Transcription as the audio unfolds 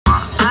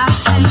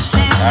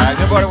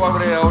everybody,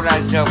 welcome to the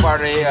overnight show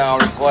party,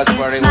 request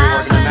party. We're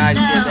working tonight.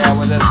 Get there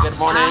with us. Good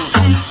morning.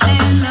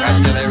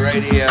 Rock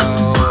Radio.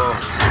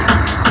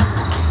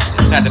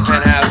 Inside the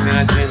penthouse, we're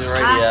not changing the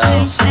radio.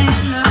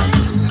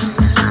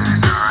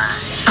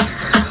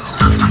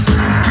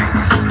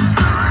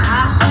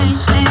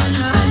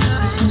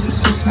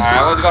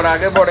 Alright, what's going on?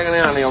 Good morning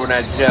on the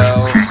overnight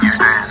show.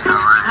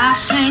 I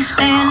can't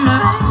stand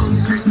up.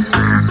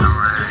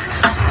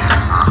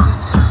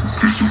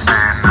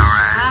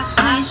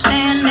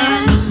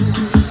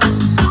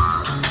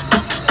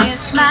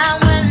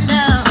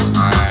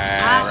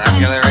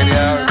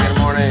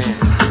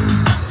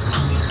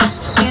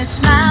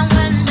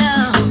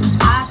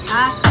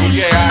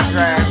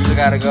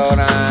 Got it going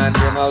on,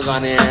 demos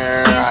on the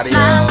air, audio,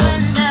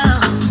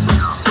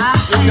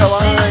 studio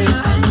line.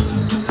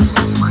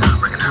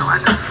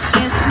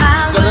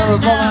 Got another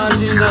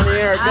Pomagis on the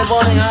air. Good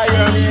morning, how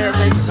you on the air?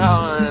 Thanks for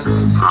calling.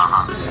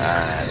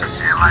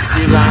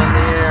 She's on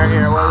the air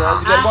here with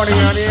us. Good morning,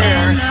 on the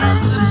air.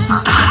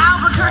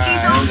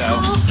 Albuquerque's Old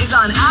School is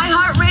on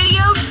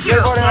iHeartRadio too.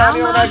 Good morning, on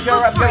the overnight show,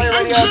 Rock Kelly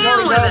Radio,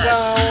 Tony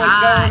Bozo. What's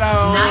going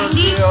on?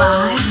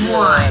 95.1.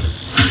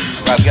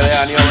 Rock Kelly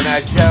on the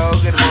overnight show.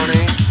 Good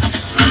morning.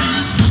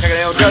 Checking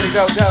out Tony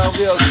Bozo,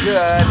 feels good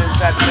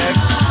inside the mix.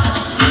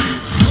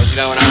 What's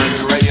going on in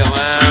the radio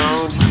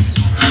lounge?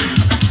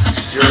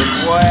 Your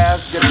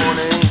request, good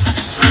morning.